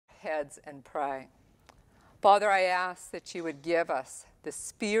heads and pray. Father, I ask that you would give us the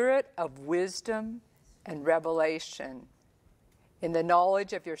spirit of wisdom and revelation in the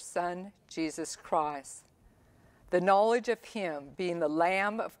knowledge of your Son, Jesus Christ, the knowledge of him being the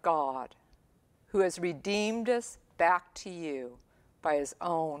Lamb of God who has redeemed us back to you by his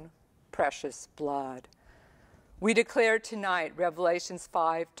own precious blood. We declare tonight, Revelations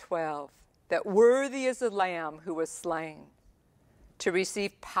 5:12, that worthy is the Lamb who was slain to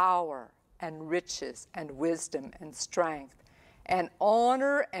receive power and riches and wisdom and strength and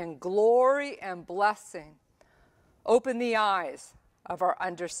honor and glory and blessing. Open the eyes of our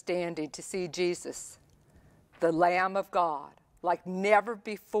understanding to see Jesus, the Lamb of God, like never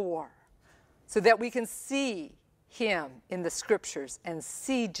before, so that we can see him in the scriptures and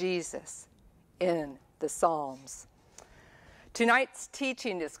see Jesus in the Psalms. Tonight's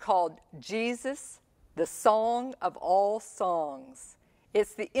teaching is called Jesus, the Song of All Songs.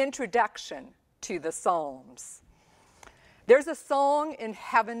 It's the introduction to the Psalms. There's a song in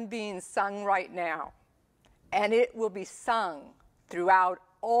heaven being sung right now, and it will be sung throughout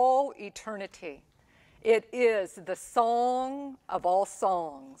all eternity. It is the song of all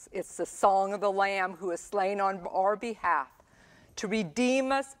songs. It's the song of the Lamb who is slain on our behalf to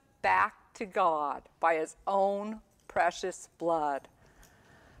redeem us back to God by his own precious blood.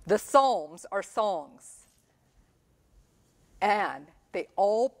 The Psalms are songs, and they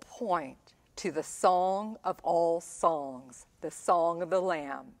all point to the song of all songs, the song of the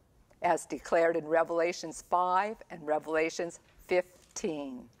Lamb, as declared in Revelations 5 and Revelations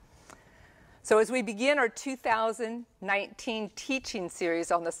 15. So as we begin our 2019 teaching series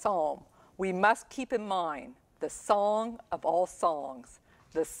on the Psalm, we must keep in mind the song of all songs,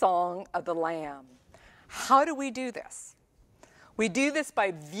 the song of the Lamb. How do we do this? We do this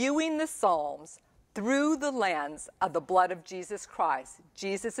by viewing the Psalms through the lens of the blood of Jesus Christ,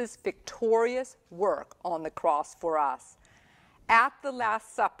 Jesus' victorious work on the cross for us. At the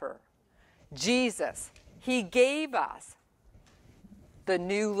Last Supper, Jesus, he gave us the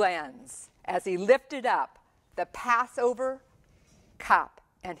new lens as he lifted up the Passover cup,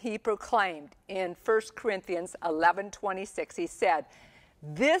 and he proclaimed in 1 Corinthians 11:26, he said,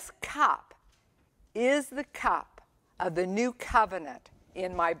 "This cup is the cup of the new covenant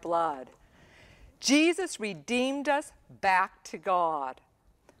in my blood." Jesus redeemed us back to God.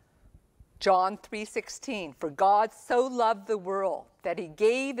 John 3:16, "For God so loved the world that he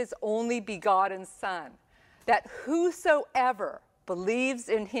gave his only begotten Son, that whosoever believes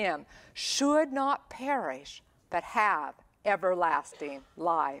in him should not perish, but have everlasting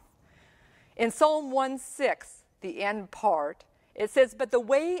life." In Psalm 1:6, the end part, it says, "But the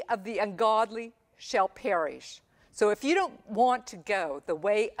way of the ungodly shall perish." So if you don't want to go the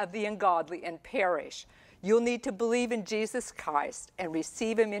way of the ungodly and perish, you'll need to believe in Jesus Christ and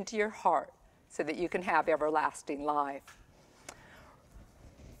receive him into your heart so that you can have everlasting life.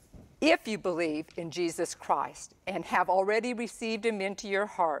 If you believe in Jesus Christ and have already received him into your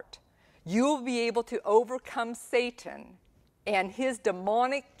heart, you will be able to overcome Satan and his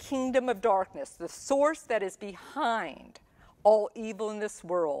demonic kingdom of darkness, the source that is behind all evil in this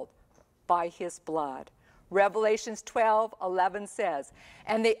world, by his blood. Revelations 12:11 says,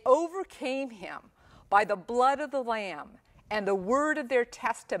 "And they overcame him by the blood of the Lamb and the word of their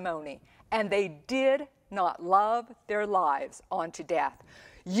testimony, and they did not love their lives unto death."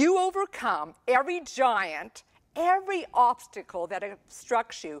 You overcome every giant, every obstacle that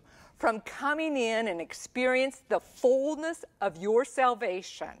obstructs you from coming in and experience the fullness of your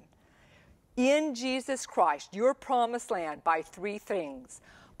salvation in Jesus Christ, your promised land, by three things: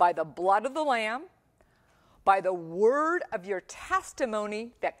 by the blood of the Lamb, by the word of your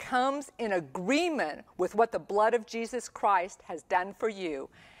testimony that comes in agreement with what the blood of Jesus Christ has done for you,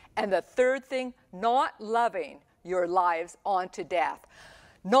 and the third thing, not loving your lives unto death.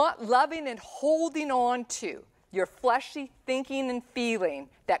 Not loving and holding on to your fleshy thinking and feeling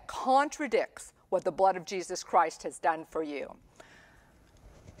that contradicts what the blood of Jesus Christ has done for you.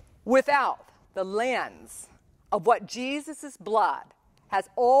 Without the lens of what Jesus' blood has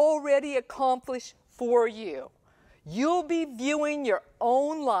already accomplished for you, you'll be viewing your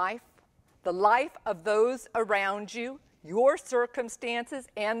own life, the life of those around you, your circumstances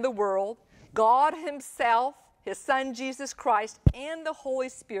and the world, God himself, his Son Jesus Christ, and the Holy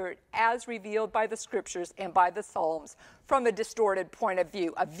Spirit as revealed by the Scriptures and by the Psalms from a distorted point of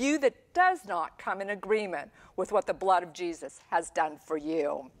view, a view that does not come in agreement with what the blood of Jesus has done for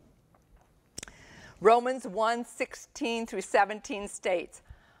you. Romans 1:16 through 17 states,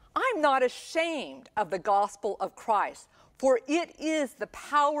 "I'm not ashamed of the gospel of Christ, for it is the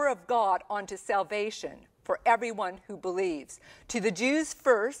power of God unto salvation for everyone who believes, to the Jews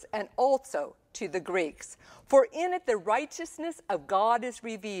first and also to the Greeks. For in it the righteousness of God is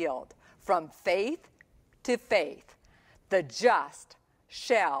revealed, from faith to faith. The just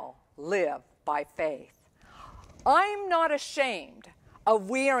shall live by faith. I'm not ashamed of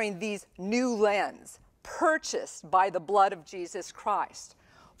wearing these new lenses purchased by the blood of Jesus Christ,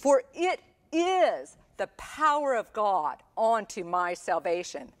 for it is the power of God onto my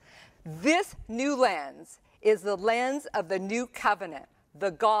salvation. This new lens is the lens of the new covenant,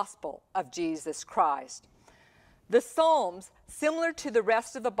 the gospel of Jesus Christ. The Psalms, similar to the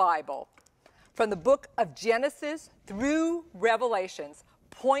rest of the Bible, from the book of Genesis through Revelations,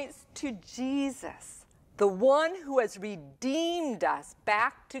 points to Jesus, the one who has redeemed us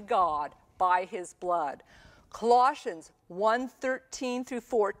back to God by his blood. Colossians 1:13 through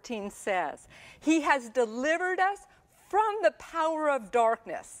 14 says, he has delivered us from the power of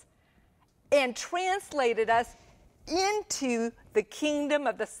darkness and translated us into the kingdom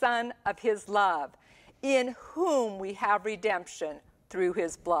of the Son of his love, in whom we have redemption through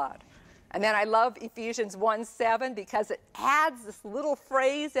his blood. And then I love Ephesians 1:7 because it adds this little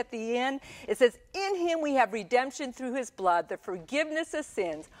phrase at the end. It says, in him we have redemption through his blood, the forgiveness of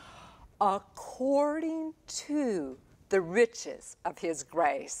sins, according to the riches of his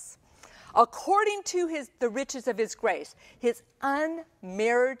grace. According to the riches of his grace, his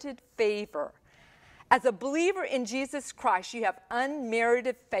unmerited favor. As a believer in Jesus Christ, you have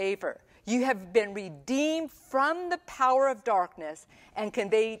unmerited favor. You have been redeemed from the power of darkness and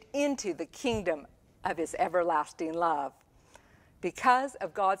conveyed into the kingdom of his everlasting love. Because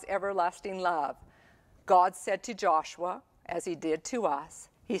of God's everlasting love, God said to Joshua, as he did to us,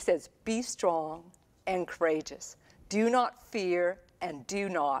 he says, be strong and courageous. Do not fear and do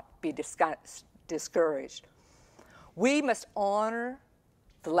not be discouraged. We must honor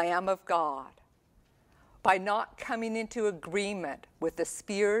the Lamb of God by not coming into agreement with the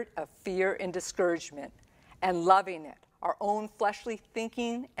spirit of fear and discouragement and loving it, our own fleshly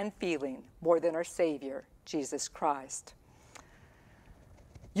thinking and feeling, more than our Savior, Jesus Christ.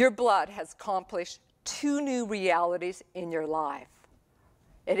 Your blood has accomplished two new realities in your life.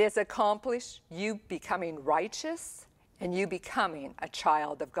 It has accomplished you becoming righteous and you becoming a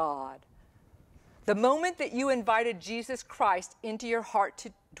child of God. The moment that you invited Jesus Christ into your heart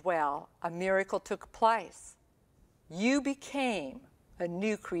to dwell, a miracle took place. You became a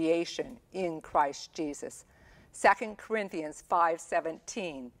new creation in Christ Jesus. 2 Corinthians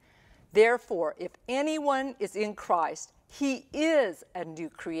 5:17. Therefore, if anyone is in Christ, he is a new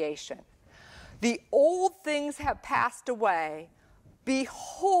creation. The old things have passed away.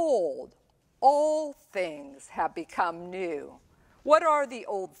 Behold, all things have become new. What are the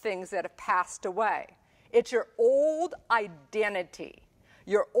old things that have passed away? It's your old identity,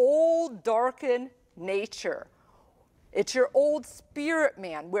 your old darkened nature. It's your old spirit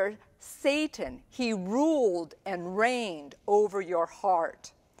man where Satan, he ruled and reigned over your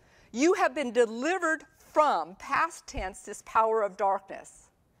heart. You have been delivered from, past tense, this power of darkness.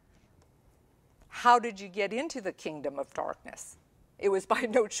 How did you get into the kingdom of darkness? It was by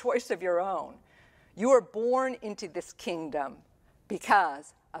no choice of your own. You were born into this kingdom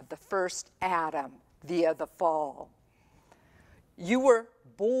because of the first Adam via the fall. You were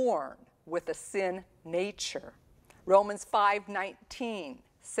born with a sin nature. Romans 5:19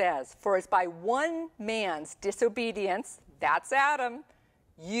 says, for as by one man's disobedience, that's Adam,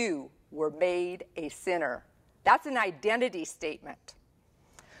 you were made a sinner. That's an identity statement.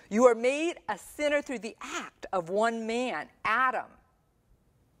 You are made a sinner through the act of one man, Adam.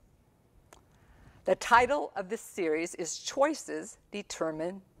 The title of this series is Choices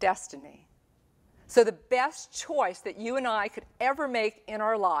Determine Destiny. So the best choice that you and I could ever make in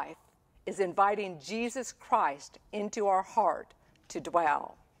our life is inviting Jesus Christ into our heart to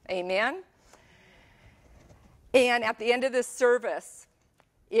dwell. Amen? And at the end of this service,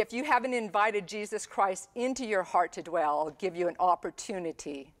 if you haven't invited Jesus Christ into your heart to dwell, I'll give you an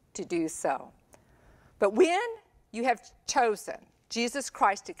opportunity to do so. But when you have chosen Jesus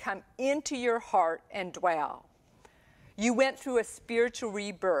Christ to come into your heart and dwell, you went through a spiritual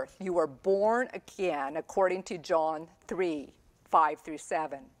rebirth. You were born again, according to John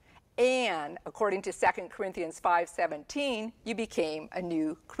 3:5-7. And according to 2 Corinthians 5:17, you became a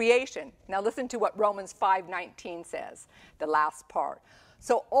new creation. Now listen to what Romans 5:19 says, the last part.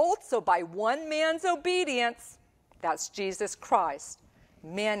 So also by one man's obedience, that's Jesus Christ,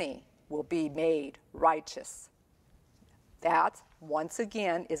 many will be made righteous. That, once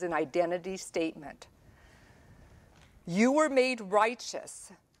again, is an identity statement. You were made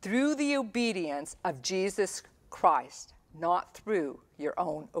righteous through the obedience of Jesus Christ, not through your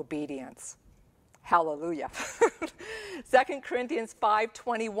own obedience. Hallelujah. 2 Corinthians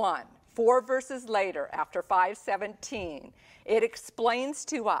 5:21, 4 verses later, after 5:17, it explains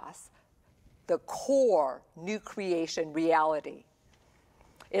to us the core new creation reality.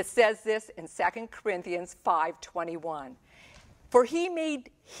 It says this in 2 Corinthians 5:21. For he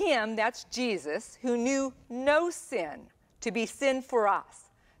made him, that's Jesus, who knew no sin, to be sin for us,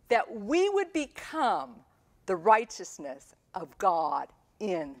 that we would become the righteousness of God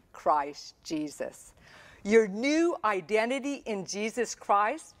in Christ Jesus. Your new identity in Jesus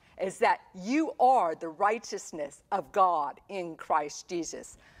Christ is that you are the righteousness of God in Christ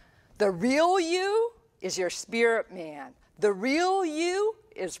Jesus. The real you is your spirit man. The real you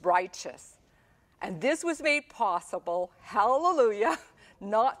is righteous. And this was made possible, hallelujah,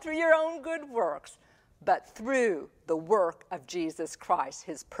 not through your own good works, but through the work of Jesus Christ,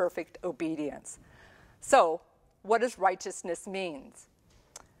 his perfect obedience. So, what does righteousness mean?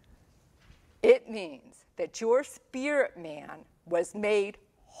 It means that your spirit man was made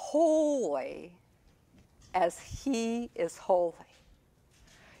holy as he is holy.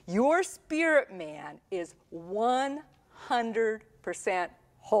 Your spirit man is 100%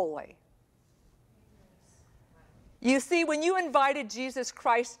 holy. You see, when you invited Jesus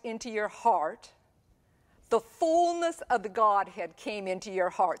Christ into your heart, the fullness of the Godhead came into your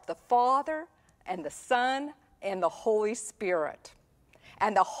heart, the Father and the Son and the Holy Spirit.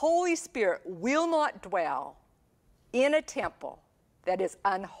 And the Holy Spirit will not dwell in a temple that is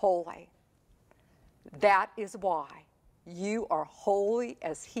unholy. That is why you are holy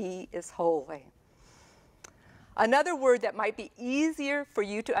as he is holy. Another word that might be easier for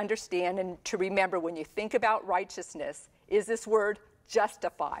you to understand and to remember when you think about righteousness is this word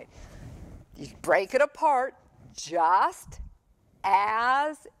justified. You break it apart, just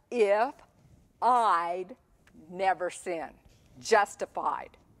as if I'd never sinned. Justified,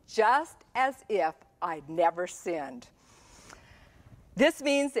 just as if I'd never sinned. This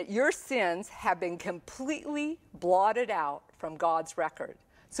means that your sins have been completely blotted out from God's record.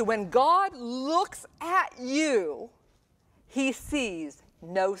 So when God looks at you, he sees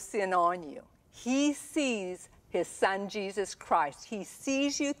no sin on you. He sees his son, Jesus Christ. He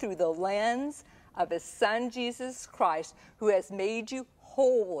sees you through the lens of his son, Jesus Christ, who has made you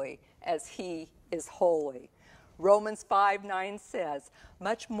holy as he is holy. Romans 5:9 says,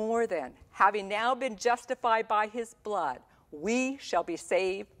 much more than, having now been justified by his blood, we shall be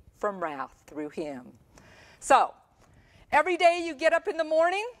saved from wrath through him. So, every day you get up in the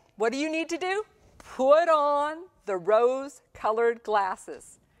morning, what do you need to do? Put on the rose-colored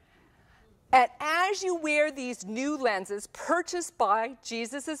glasses. And as you wear these new lenses purchased by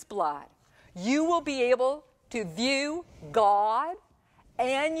Jesus' blood, you will be able to view God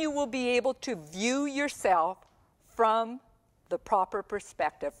and you will be able to view yourself from the proper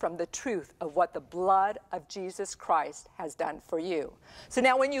perspective, from the truth of what the blood of Jesus Christ has done for you. So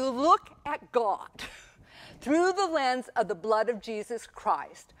now when you look at God through the lens of the blood of Jesus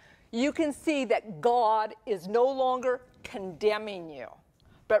Christ, you can see that God is no longer condemning you,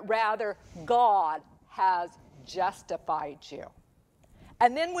 but rather God has justified you.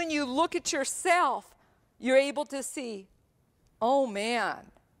 And then when you look at yourself, you're able to see, oh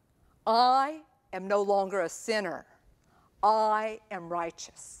man, I am no longer a sinner. I am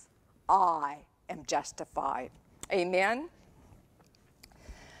righteous. I am justified. Amen?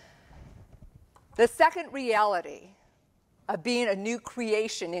 The second reality of being a new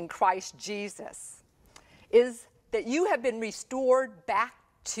creation in Christ Jesus is that you have been restored back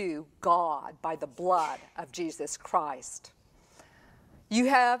to God by the blood of Jesus Christ. You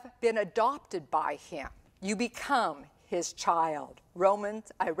have been adopted by him. You become his child.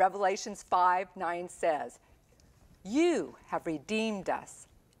 Revelations 5:9 says, you have redeemed us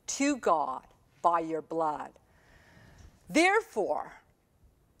to God by your blood. Therefore,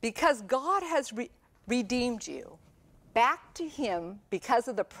 because God has redeemed you back to him because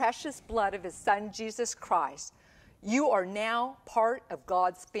of the precious blood of his son, Jesus Christ, you are now part of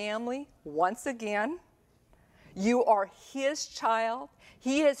God's family once again. You are his child.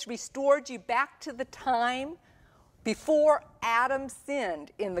 He has restored you back to the time before Adam sinned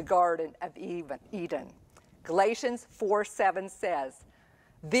in the Garden of Eden. Galatians 4:7 says,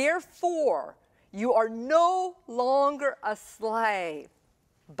 therefore, you are no longer a slave,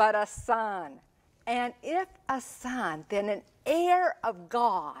 but a son. And if a son, then an heir of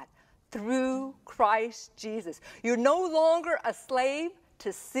God through Christ Jesus. You're no longer a slave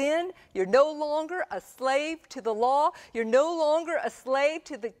to sin. You're no longer a slave to the law. You're no longer a slave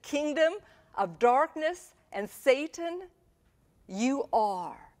to the kingdom of darkness and Satan. You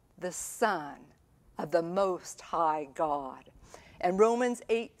are the son of the Most High God. And Romans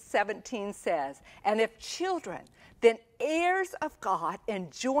 8:17 says, and if children, then heirs of God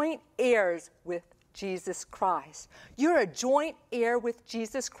and joint heirs with Jesus Christ. You're a joint heir with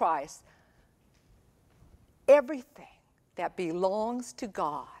Jesus Christ. Everything that belongs to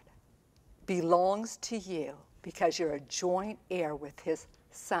God belongs to you because you're a joint heir with his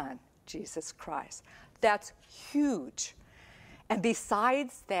Son, Jesus Christ. That's huge. And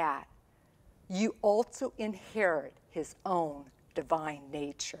besides that, you also inherit his own divine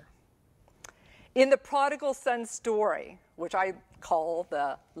nature. In the prodigal son story, which I call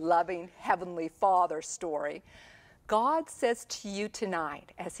the loving Heavenly Father story, God says to you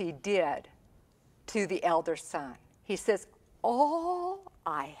tonight, as he did to the elder son, he says, all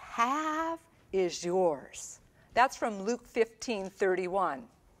I have is yours. That's from Luke 15:31.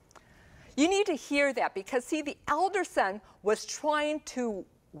 You need to hear that because, see, the elder son was trying to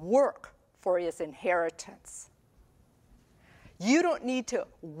work for his inheritance. You don't need to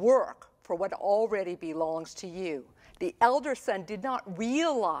work for what already belongs to you. The elder son did not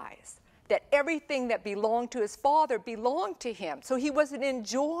realize that everything that belonged to his father belonged to him. So he wasn't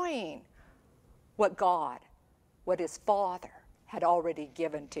enjoying what his father had already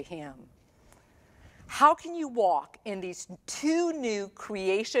given to him. How can you walk in these two new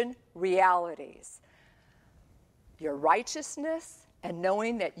creation realities? Your righteousness and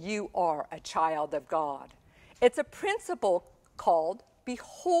knowing that you are a child of God. It's a principle called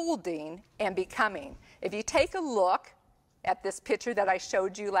beholding and becoming. If you take a look at this picture that I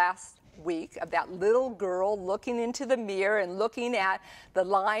showed you last week of that little girl looking into the mirror and looking at the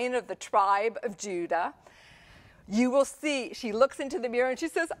Lion of the tribe of Judah, you will see she looks into the mirror and she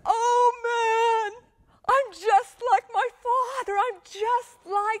says, oh man, I'm just like my father. I'm just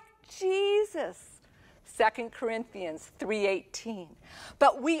like Jesus. 2 Corinthians 3:18.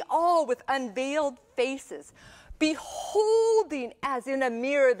 But we all with unveiled faces, beholding as in a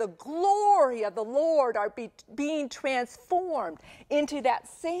mirror the glory of the Lord, are being transformed into that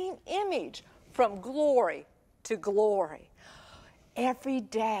same image from glory to glory. Every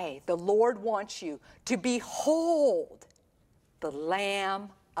day the Lord wants you to behold the Lamb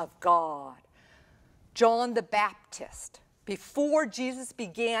of God. John the Baptist, before Jesus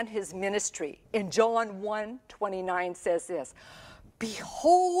began his ministry, in John 1:29 says this,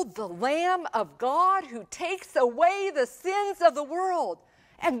 behold the Lamb of God who takes away the sins of the world.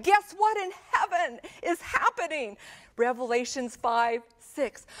 And guess what in heaven is happening? Revelations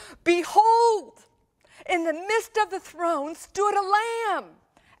 5:6. Behold, in the midst of the throne stood a lamb,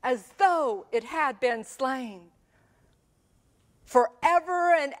 as though it had been slain.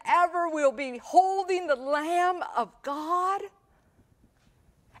 Forever and ever we'll be holding the Lamb of God.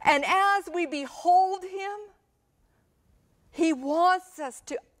 And as we behold him, he wants us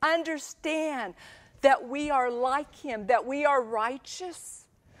to understand that we are like him, that we are righteous,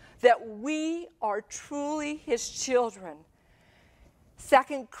 that we are truly his children.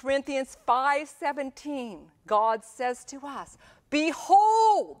 2 Corinthians 5:17, God says to us,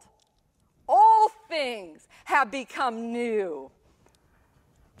 behold, all things have become new.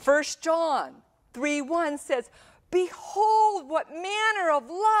 1 John 3:1 says, behold what manner of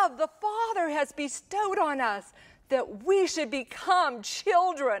love the Father has bestowed on us, that we should become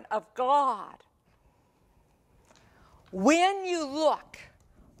children of God. When you look,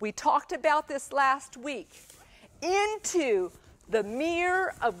 we talked about this last week, into the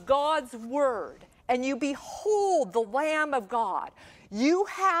mirror of God's Word, and you behold the Lamb of God, you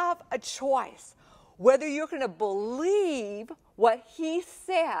have a choice whether you're going to believe what he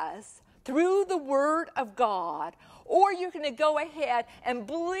says through the Word of God, or you're going to go ahead and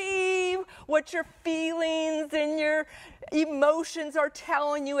believe what your feelings and your emotions are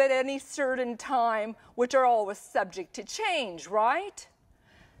telling you at any certain time, which are always subject to change, right?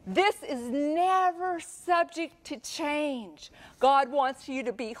 This is never subject to change. God wants you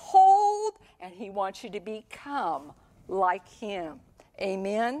to behold, and he wants you to become like him.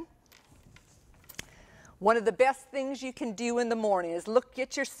 Amen? One of the best things you can do in the morning is look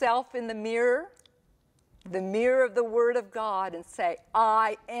at yourself in the mirror of the Word of God, and say,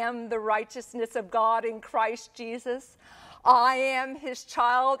 I am the righteousness of God in Christ Jesus. I am his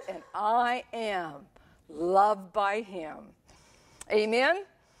child, and I am loved by him. Amen?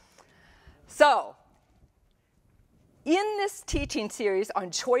 So, in this teaching series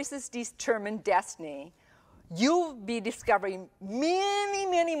on Choices Determine Destiny, you'll be discovering many,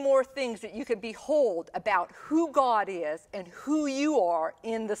 many more things that you can behold about who God is and who you are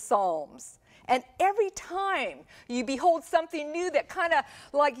in the Psalms. And every time you behold something new that kind of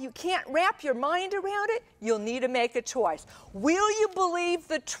like you can't wrap your mind around it, you'll need to make a choice. Will you believe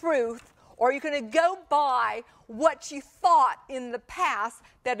the truth, or you're going to go by what you thought in the past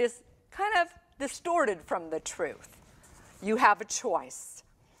that is kind of distorted from the truth. You have a choice.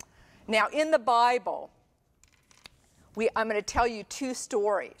 Now, in the Bible, I'm going to tell you two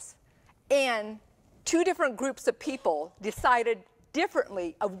stories. And two different groups of people decided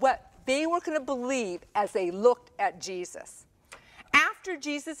differently of what they were going to believe as they looked at Jesus. After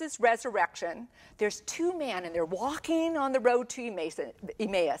Jesus' resurrection, there's two men, and they're walking on the road to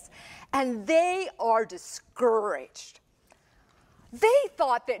Emmaus, and they are discouraged. They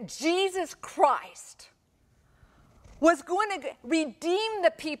thought that Jesus Christ was going to redeem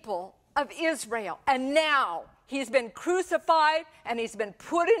the people of Israel, and now he's been crucified, and he's been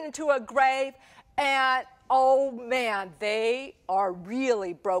put into a grave, and oh man, they are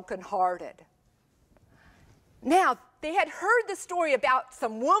really brokenhearted. Now, they had heard the story about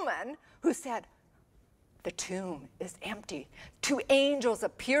some woman who said, the tomb is empty. Two angels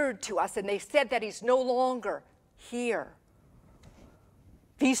appeared to us, and they said that he's no longer here.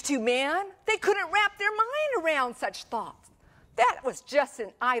 These two men, they couldn't wrap their mind around such thoughts. That was just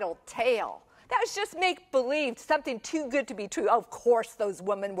an idle tale. That was just make-believe, something too good to be true. Of course, those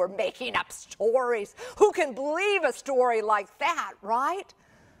women were making up stories. Who can believe a story like that, right?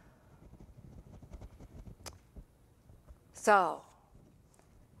 So,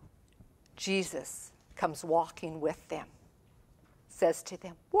 Jesus comes walking with them, says to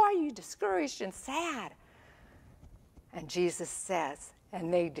them, why are you discouraged and sad? And Jesus says,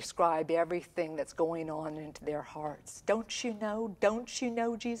 and they describe everything that's going on into their hearts. Don't you know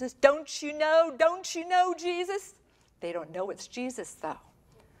Jesus? Don't you know Jesus? They don't know it's Jesus, though.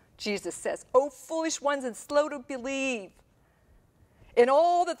 Jesus says, oh, foolish ones and slow to believe in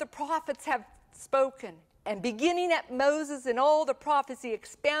all that the prophets have spoken. And beginning at Moses and all the prophets, he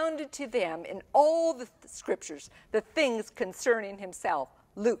expounded to them in all the scriptures the things concerning himself.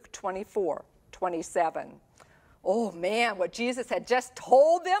 Luke 24:27. Oh man, what Jesus had just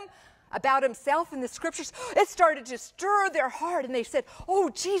told them about himself in the scriptures, it started to stir their heart, and they said, oh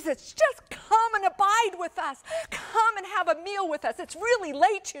Jesus, just come and abide with us. Come and have a meal with us. It's really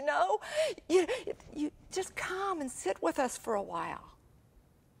late, you know. You just come and sit with us for a while.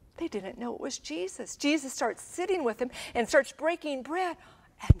 They didn't know it was Jesus. Jesus starts sitting with them and starts breaking bread,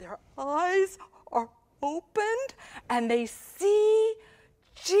 and their eyes are opened, and they see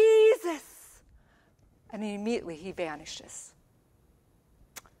Jesus. And immediately he vanishes.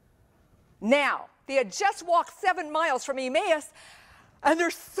 Now, they had just walked 7 miles from Emmaus, and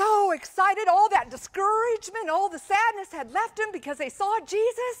they're so excited. All that discouragement, all the sadness had left them because they saw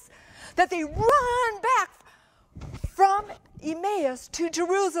Jesus, that they run back from Emmaus to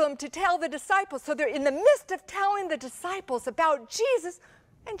Jerusalem to tell the disciples. So they're in the midst of telling the disciples about Jesus,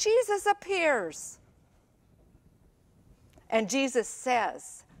 and Jesus appears. And Jesus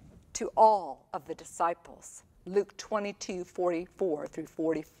says to all of the disciples, Luke 22:44 through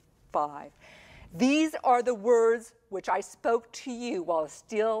 45, these are the words which I spoke to you while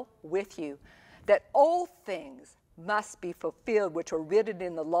still with you, that all things must be fulfilled which were written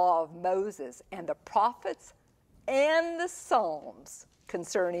in the law of Moses and the prophets and the Psalms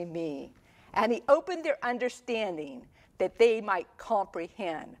concerning me. And he opened their understanding that they might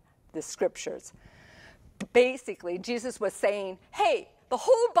comprehend the scriptures. Basically, Jesus was saying, hey, the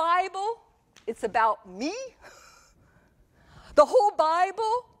whole Bible, it's about me. The whole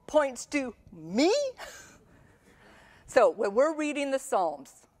Bible points to me. So when we're reading the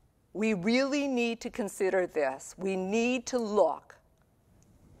Psalms, we really need to consider this. We need to look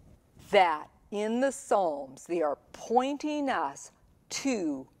that in the Psalms, they are pointing us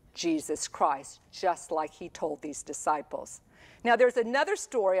to Jesus Christ, just like he told these disciples. Now, there's another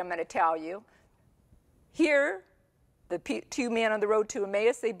story I'm going to tell you. Here, the two men on the road to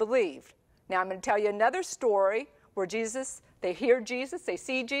Emmaus, they believed. Now, I'm going to tell you another story where they hear Jesus, they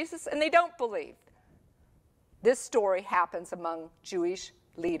see Jesus, and they don't believe. This story happens among Jewish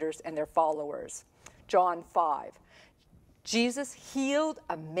leaders and their followers. John 5. Jesus healed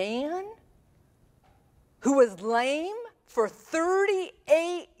a man who was lame for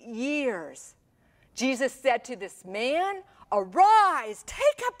 38 years. Jesus said to this man, arise,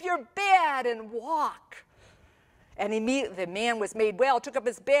 take up your bed and walk. And immediately the man was made well, took up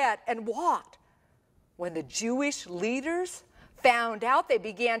his bed and walked. When the Jewish leaders found out, they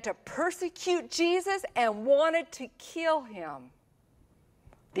began to persecute Jesus and wanted to kill him.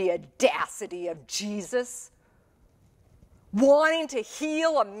 The audacity of Jesus, wanting to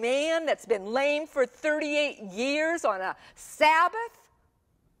heal a man that's been lame for 38 years on a Sabbath?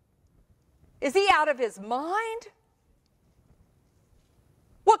 Is he out of his mind?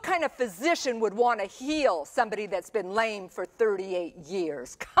 What kind of physician would want to heal somebody that's been lame for 38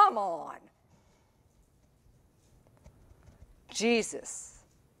 years? Come on. Jesus,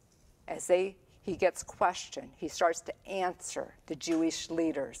 as he gets questioned, he starts to answer the Jewish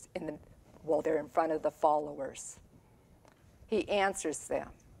leaders while they're in front of the followers. He answers them.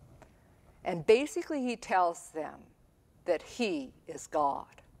 And basically he tells them that he is God.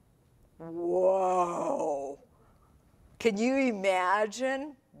 Whoa. Can you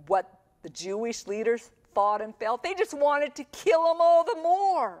imagine what the Jewish leaders thought and felt? They just wanted to kill him all the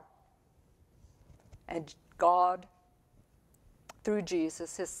more. And God, through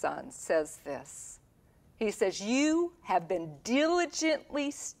Jesus, his son, says this. He says, you have been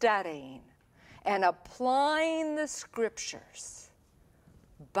diligently studying and applying the scriptures,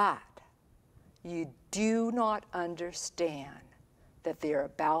 but you do not understand that they're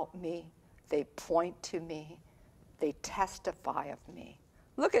about me, they point to me, they testify of me.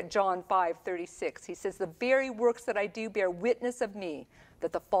 Look at John 5:36. He says, the very works that I do bear witness of me,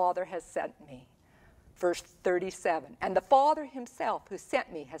 that the Father has sent me. Verse 37, and the Father himself who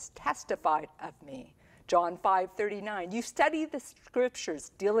sent me has testified of me. John 5:39, you study the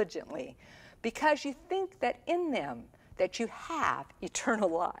scriptures diligently because you think that in them that you have eternal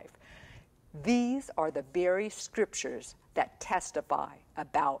life. These are the very scriptures that testify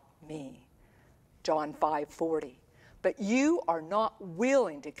about me. John 5:40, but you are not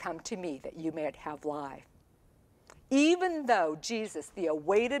willing to come to me that you may have life. Even though Jesus, the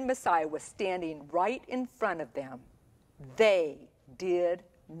awaited Messiah, was standing right in front of them, they did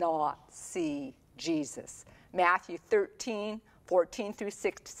not see Jesus. Matthew 13:14 through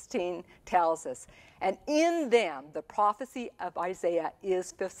 16 tells us, and in them the prophecy of Isaiah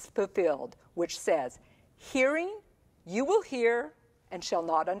is fulfilled, which says, hearing you will hear and shall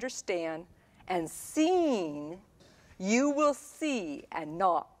not understand, and seeing you will see and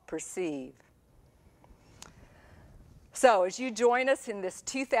not perceive. So as you join us in this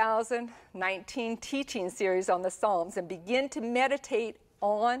 2019 teaching series on the Psalms and begin to meditate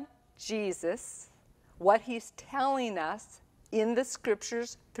on Jesus, what he's telling us in the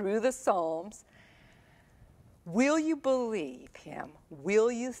scriptures through the Psalms, will you believe him?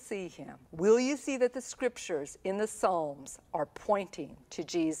 Will you see him? Will you see that the scriptures in the Psalms are pointing to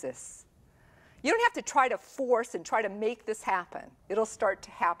Jesus? You don't have to try to force and try to make this happen. It'll start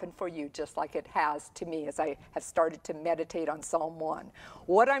to happen for you just like it has to me as I have started to meditate on Psalm 1.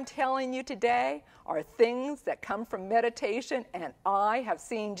 What I'm telling you today are things that come from meditation, and I have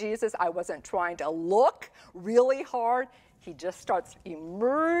seen Jesus. I wasn't trying to look really hard. He just starts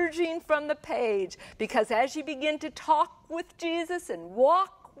emerging from the page, because as you begin to talk with Jesus and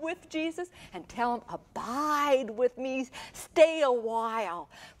walk with Jesus and tell him, abide with me, stay a while,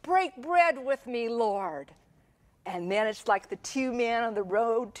 break bread with me, Lord. And then it's like the two men on the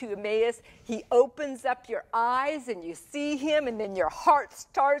road to Emmaus. He opens up your eyes and you see him, and then your heart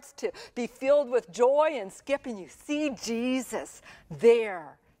starts to be filled with joy and skip, and you see Jesus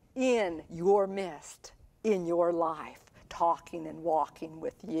there in your midst, in your life, talking and walking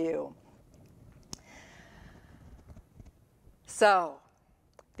with you. So,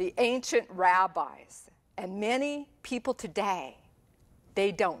 the ancient rabbis and many people today,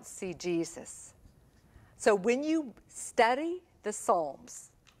 they don't see Jesus. So when you study the Psalms,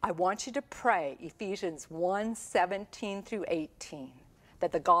 I want you to pray Ephesians 1:17 through 18,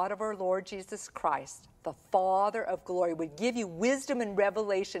 that the God of our Lord Jesus Christ, the Father of glory, would give you wisdom and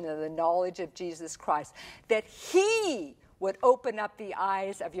revelation in the knowledge of Jesus Christ, that he would open up the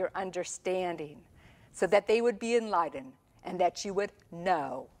eyes of your understanding so that they would be enlightened, and that you would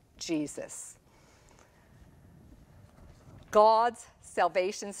know Jesus. God's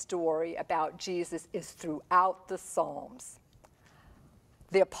salvation story about Jesus is throughout the Psalms.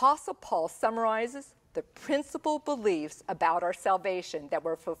 The Apostle Paul summarizes the principal beliefs about our salvation that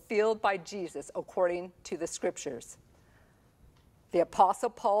were fulfilled by Jesus according to the Scriptures. The Apostle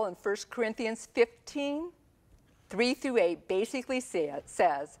Paul in 1 Corinthians 15:3 through 8 basically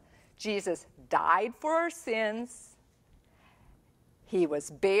says, Jesus died for our sins, he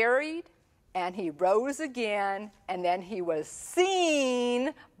was buried, and he rose again, and then he was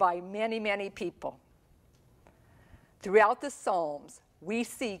seen by many, many people. Throughout the Psalms, we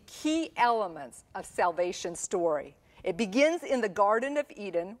see key elements of salvation story. It begins in the Garden of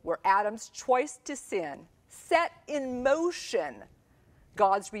Eden, where Adam's choice to sin set in motion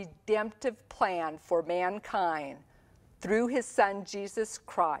God's redemptive plan for mankind through his Son, Jesus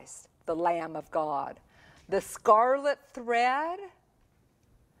Christ, the Lamb of God. The scarlet thread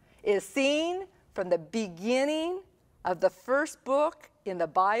is seen from the beginning of the first book in the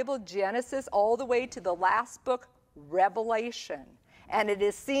Bible, Genesis, all the way to the last book, Revelation. And it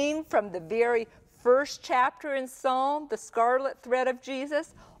is seen from the very first chapter in Psalm, the scarlet thread of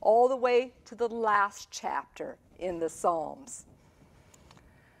Jesus, all the way to the last chapter in the Psalms.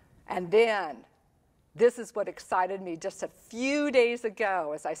 And then, this is what excited me just a few days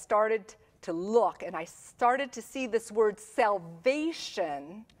ago as I started to look and I started to see this word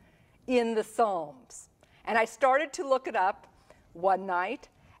salvation in the Psalms. And I started to look it up one night,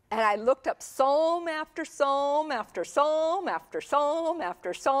 and I looked up psalm after psalm after psalm after psalm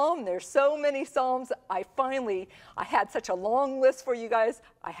after psalm. There's so many psalms. I had such a long list for you guys.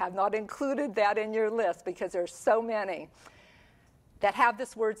 I have not included that in your list because there's so many that have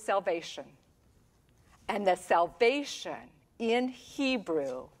this word salvation. And the salvation in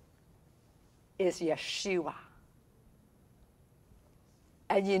Hebrew is Yeshua.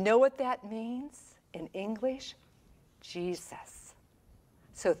 And you know what that means in English? Jesus.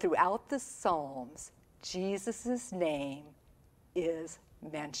 So throughout the Psalms, Jesus' name is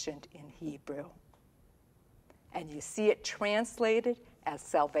mentioned in Hebrew. And you see it translated as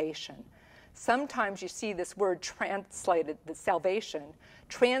salvation. Sometimes you see this word translated, the salvation,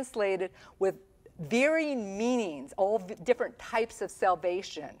 translated with varying meanings, all different types of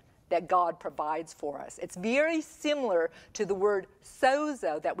salvation that God provides for us. It's very similar to the word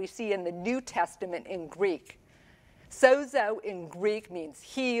sozo that we see in the New Testament in Greek. Sozo in Greek means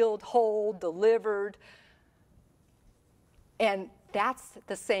healed, whole, delivered. And that's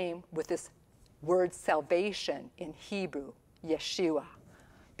the same with this word salvation in Hebrew, Yeshua.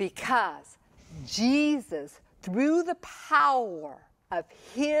 Because Jesus, through the power of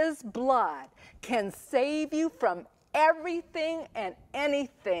his blood, can save you from everything and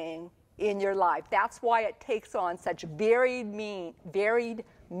anything in your life. That's why it takes on such varied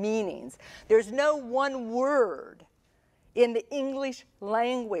meanings. There's no one word in the English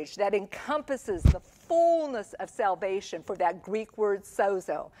language that encompasses the fullness of salvation for that Greek word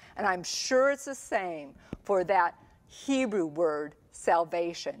sozo. And I'm sure it's the same for that Hebrew word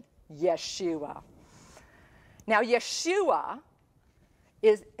salvation, Yeshua. Now, Yeshua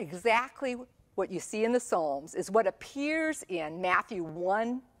is exactly what you see in the Psalms, is what appears in Matthew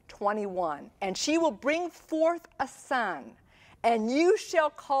 1:21. And she will bring forth a son, and you shall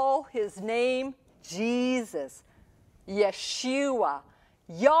call his name Jesus, Yeshua,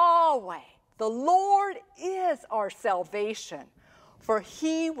 Yahweh. The Lord is our salvation, for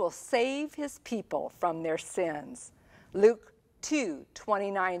he will save his people from their sins. Luke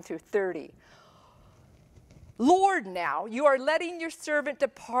 2:29 through 30. Lord, now you are letting your servant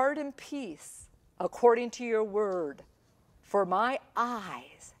depart in peace, according to your word. For my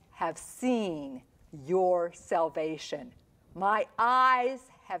eyes have seen your salvation. My eyes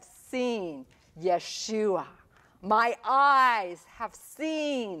have seen Yeshua. My eyes have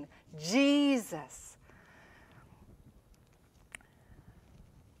seen Jesus.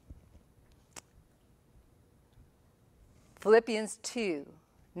 Philippians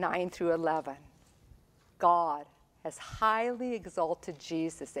 2:9 through 11. God has highly exalted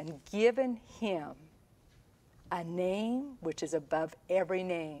Jesus and given him a name which is above every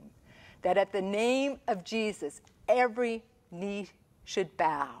name, that at the name of Jesus every knee should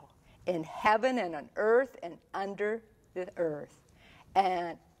bow, in heaven and on earth and under the earth,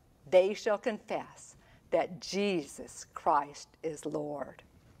 and they shall confess that Jesus Christ is Lord.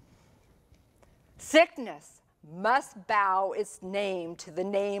 Sickness must bow its name to the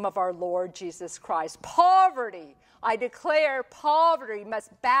name of our Lord Jesus Christ. Poverty, I declare, poverty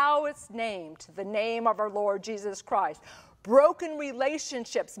must bow its name to the name of our Lord Jesus Christ. Broken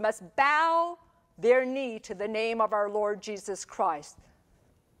relationships must bow their knee to the name of our Lord Jesus Christ.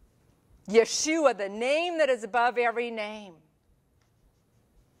 Yeshua, the name that is above every name,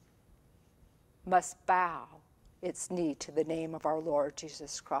 must bow its knee to the name of our Lord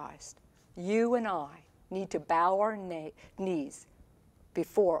Jesus Christ. You and I need to bow our knees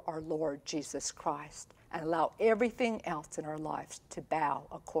before our Lord Jesus Christ and allow everything else in our lives to bow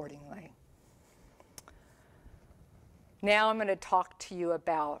accordingly. Now I'm going to talk to you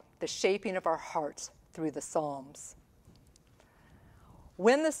about the shaping of our hearts through the Psalms.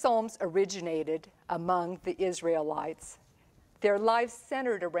 When the Psalms originated among the Israelites, their lives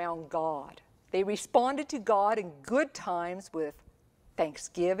centered around God. They responded to God in good times with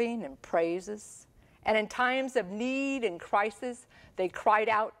thanksgiving and praises. And in times of need and crisis, they cried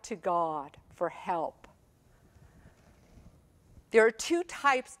out to God for help. There are two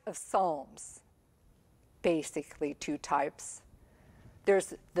types of psalms, basically two types.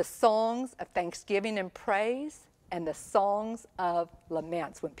 There's the songs of thanksgiving and praise, and the songs of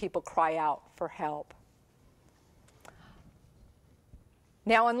laments, when people cry out for help.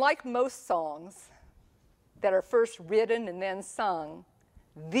 Now, unlike most songs, that are first written and then sung,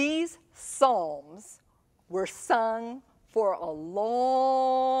 these psalms were sung for a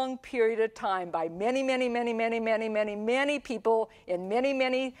long period of time by many, many, many, many, many, many, many people in many,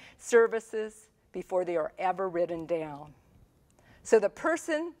 many services before they are ever written down. So the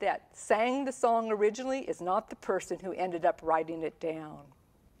person that sang the song originally is not the person who ended up writing it down.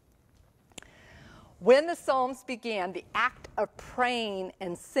 When the Psalms began, the act of praying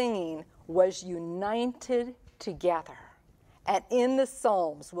and singing was united together. And in the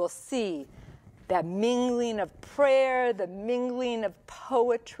Psalms, we'll see that mingling of prayer, the mingling of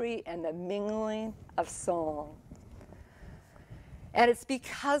poetry, and the mingling of song. And it's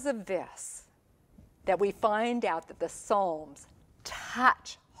because of this that we find out that the Psalms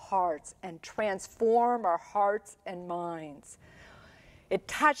touch hearts and transform our hearts and minds. It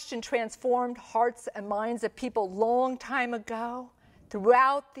touched and transformed hearts and minds of people long time ago,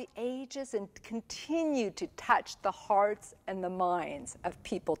 throughout the ages, and continue to touch the hearts and the minds of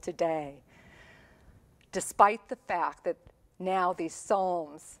people today. Despite the fact that now these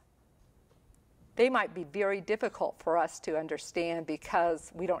psalms, they might be very difficult for us to understand because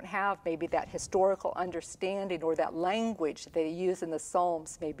we don't have maybe that historical understanding, or that language they use in the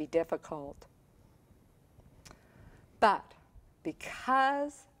psalms may be difficult. But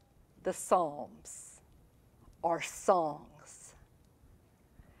because the psalms are songs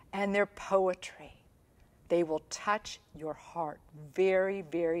and they're poetry, they will touch your heart very,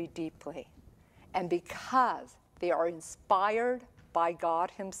 very deeply. And because they are inspired by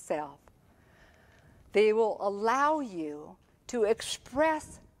God Himself, they will allow you to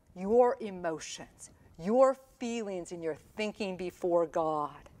express your emotions, your feelings, and your thinking before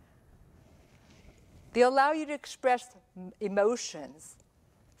God. They allow you to express emotions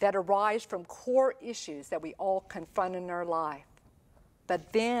that arise from core issues that we all confront in our life.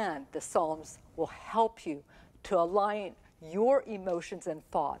 But then the Psalms will help you to align your emotions and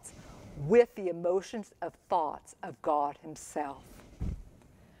thoughts with the emotions and thoughts of God Himself.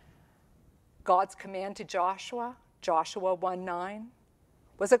 God's command to Joshua, Joshua 1:9,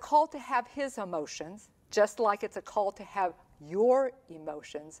 was a call to have his emotions, just like it's a call to have your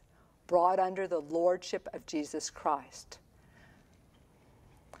emotions brought under the lordship of Jesus Christ.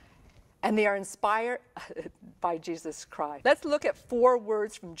 And they are inspired by Jesus Christ. Let's look at 4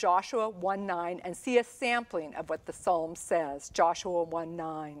 words from Joshua 1:9 and see a sampling of what the Psalm says. Joshua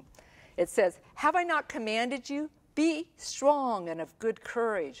 1:9. It says, "Have I not commanded you? Be strong and of good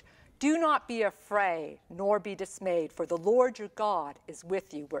courage. Do not be afraid, nor be dismayed, for the Lord your God is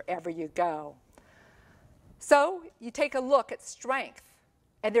with you wherever you go." So you take a look at strength.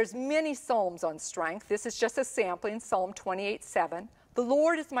 And there's many psalms on strength. This is just a sampling, Psalm 28:7. "The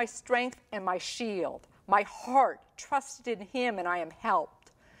Lord is my strength and my shield. My heart trusted in Him, and I am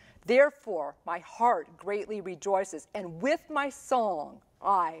helped. Therefore, my heart greatly rejoices, and with my song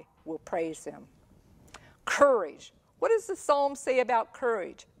I will praise Him." Courage. What does the Psalm say about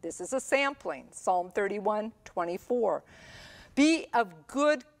courage? This is a sampling, Psalm 31:24. "Be of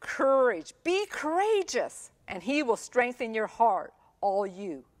good courage. Be courageous, and He will strengthen your heart, all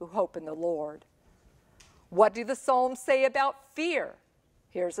you who hope in the Lord." What do the Psalms say about fear?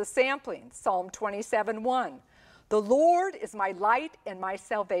 Here's a sampling, Psalm 27:1. "The Lord is my light and my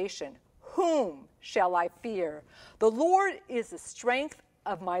salvation. Whom shall I fear? The Lord is the strength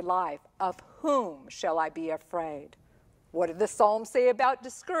of my life. Of whom shall I be afraid?" What do the Psalms say about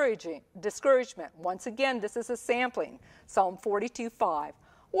discouragement? Once again, this is a sampling, Psalm 42:5.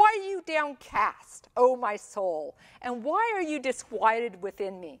 "Why are you downcast, O my soul? And why are you disquieted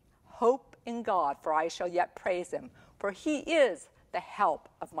within me? Hope in God, for I shall yet praise Him, for He is the help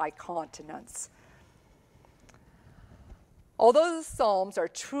of my countenance." Although the Psalms are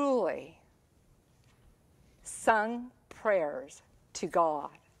truly sung prayers to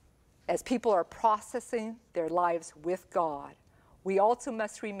God, as people are processing their lives with God, we also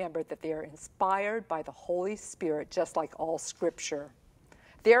must remember that they are inspired by the Holy Spirit, just like all Scripture.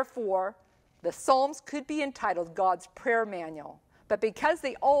 Therefore, the Psalms could be entitled God's prayer manual, but because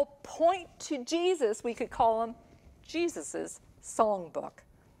they all point to Jesus, we could call them Jesus' songbook.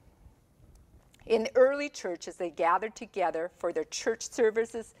 In the early church, as they gathered together for their church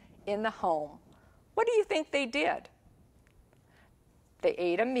services in the home, what do you think they did? They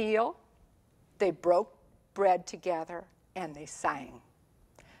ate a meal, they broke bread together, and they sang.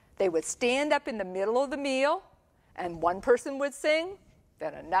 They would stand up in the middle of the meal, and one person would sing,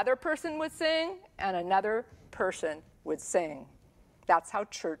 then another person would sing, and another person would sing. That's how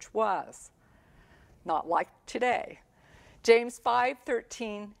church was, not like today. James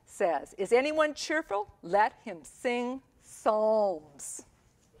 5:13 says, "Is anyone cheerful? Let him sing psalms."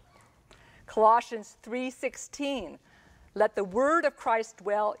 Colossians 3:16, let the word of Christ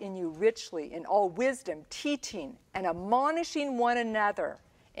dwell in you richly in all wisdom, teaching and admonishing one another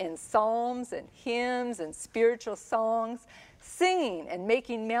in psalms and hymns and spiritual songs, singing and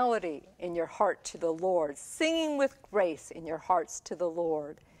making melody in your heart to the Lord, singing with grace in your hearts to the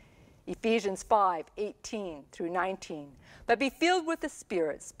Lord. Ephesians 5:18 through 19. But be filled with the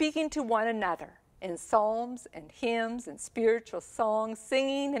Spirit, speaking to one another in psalms and hymns and spiritual songs,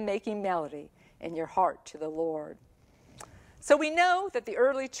 singing and making melody in your heart to the Lord. So we know that the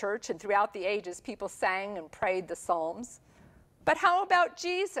early church and throughout the ages, people sang and prayed the Psalms. But how about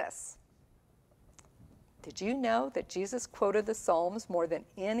Jesus? Did you know that Jesus quoted the Psalms more than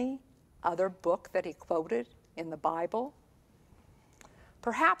any other book that he quoted in the Bible?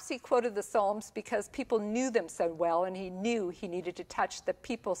 Perhaps he quoted the Psalms because people knew them so well, and he knew he needed to touch the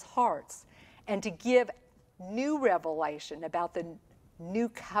people's hearts and to give new revelation about the new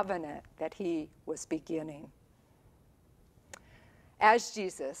covenant that he was beginning. As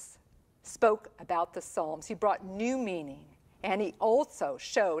Jesus spoke about the Psalms, he brought new meaning, and he also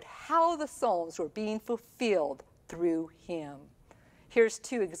showed how the Psalms were being fulfilled through him. Here's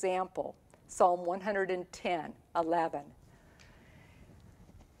two examples. Psalm 110:11.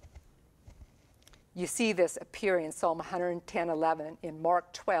 You see this appear in Psalm 110:11 in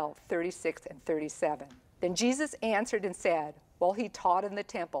Mark 12:36 and 37. Then Jesus answered and said, while he taught in the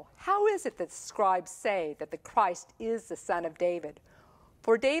temple, how is it that the scribes say that the Christ is the Son of David?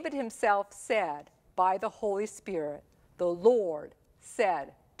 For David himself said by the Holy Spirit, the Lord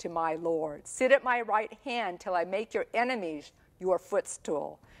said to my Lord, sit at my right hand till I make your enemies your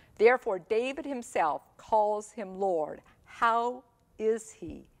footstool. Therefore David himself calls him Lord. How is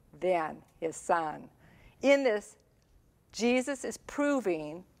he then his son? In this, Jesus is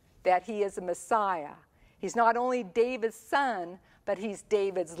proving that he is a Messiah. He's not only David's son, but he's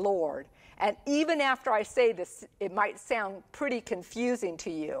David's Lord. And even after I say this, it might sound pretty confusing to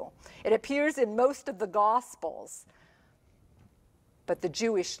you. It appears in most of the Gospels. But the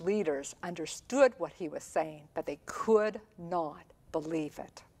Jewish leaders understood what he was saying, but they could not believe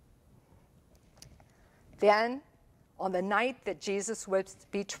it. Then, on the night that Jesus was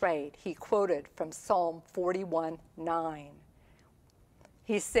betrayed, he quoted from Psalm 41:9.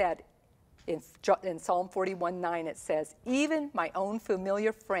 He said, in Psalm 41:9 it says, even my own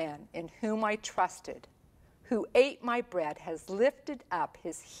familiar friend in whom I trusted, who ate my bread, has lifted up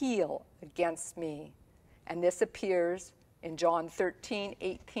his heel against me. And this appears in John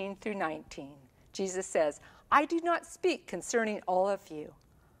 13:18 through 19. Jesus says, I do not speak concerning all of you.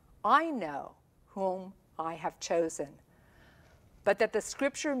 I know whom I have chosen, but that the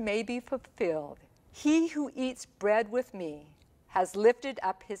scripture may be fulfilled. He who eats bread with me has lifted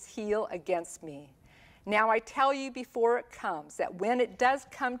up his heel against me. Now I tell you before it comes, that when it does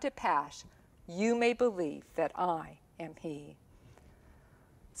come to pass, you may believe that I am he.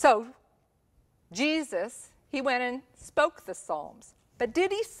 So, Jesus, he went and spoke the Psalms. But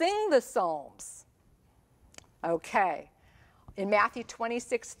did he sing the Psalms? Okay. In Matthew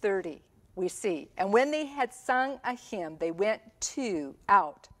 26:30, we see, and when they had sung a hymn, they went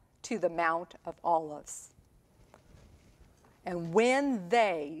out to the Mount of Olives. And when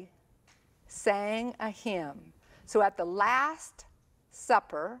they sang a hymn, so at the Last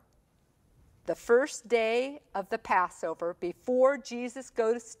Supper, the first day of the Passover, before Jesus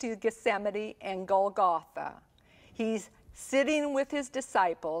goes to Gethsemane and Golgotha, he's sitting with his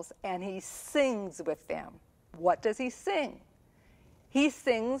disciples and he sings with them. What does he sing? He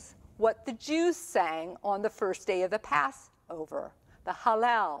sings what the Jews sang on the first day of the Passover, the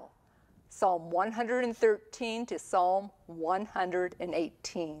Hallel, Psalm 113 to Psalm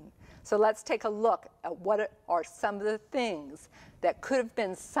 118. So let's take a look at what are some of the things that could have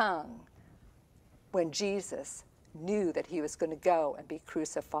been sung when Jesus knew that he was going to go and be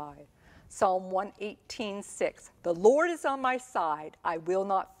crucified. Psalm 118:6. The Lord is on my side, I will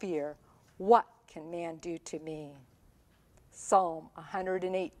not fear. What can man do to me? Psalm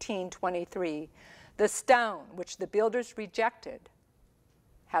 118:23. The stone which the builders rejected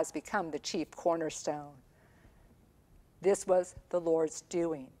has become the chief cornerstone. This was the Lord's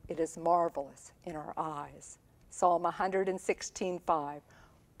doing. It is marvelous in our eyes. Psalm 116:5.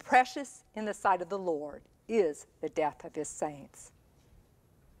 Precious in the sight of the Lord is the death of his saints.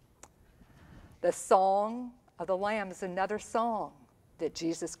 The Song of the Lamb is another song that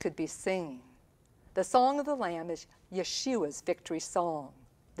Jesus could be singing. The Song of the Lamb is Yeshua's victory song,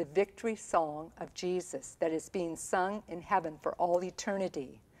 the victory song of Jesus that is being sung in heaven for all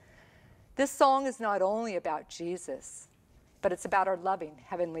eternity. This song is not only about Jesus, but it's about our loving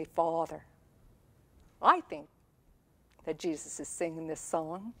Heavenly Father. I think that Jesus is singing this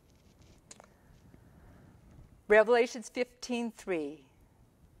song. Revelations 15:3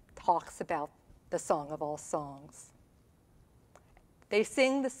 talks about the Song of all songs. They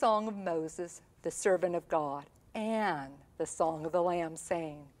sing the song of Moses, the servant of God, and the song of the Lamb,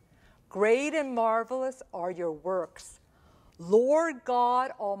 saying, "Great and marvelous are your works, Lord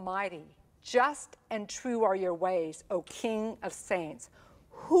God Almighty. Just and true are your ways, O King of saints.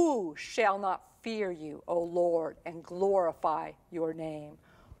 Who shall not fear you, O Lord, and glorify your name?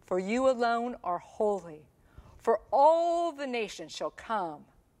 For you alone are holy. For all the nations shall come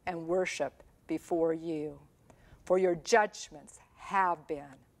and worship before you. For your judgments have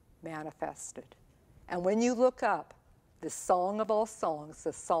been manifested." And when you look up the Song of all songs,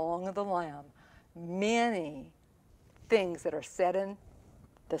 the Song of the Lamb, many things that are said in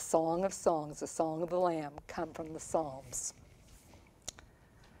the Song of Songs, the Song of the Lamb, come from the Psalms.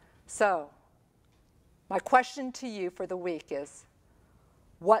 So, my question to you for the week is,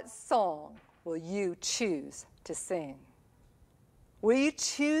 what song will you choose to sing? Will you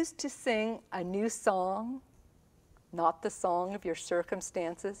choose to sing a new song, not the song of your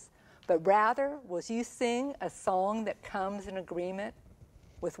circumstances, but rather will you sing a song that comes in agreement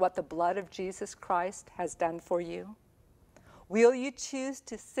with what the blood of Jesus Christ has done for you? Will you choose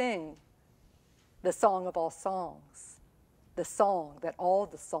to sing the Song of all songs, the song that all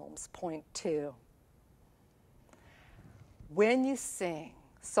the Psalms point to? When you sing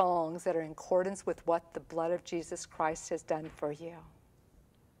songs that are in accordance with what the blood of Jesus Christ has done for you,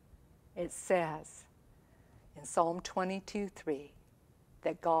 it says in Psalm 22:3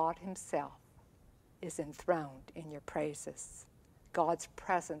 that God himself is enthroned in your praises. God's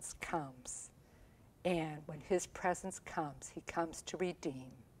presence comes. And when his presence comes, he comes to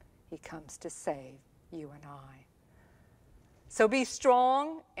redeem. He comes to save you and I. So be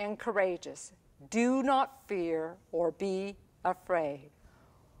strong and courageous. Do not fear or be afraid,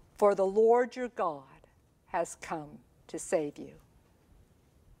 for the Lord your God has come to save you.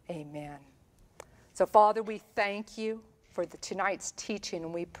 Amen. So, Father, we thank you for tonight's teaching,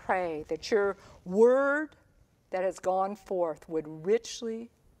 and we pray that your word that has gone forth would richly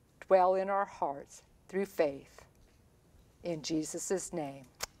dwell in our hearts through faith. In Jesus' name,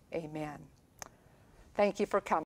 amen. Thank you for coming.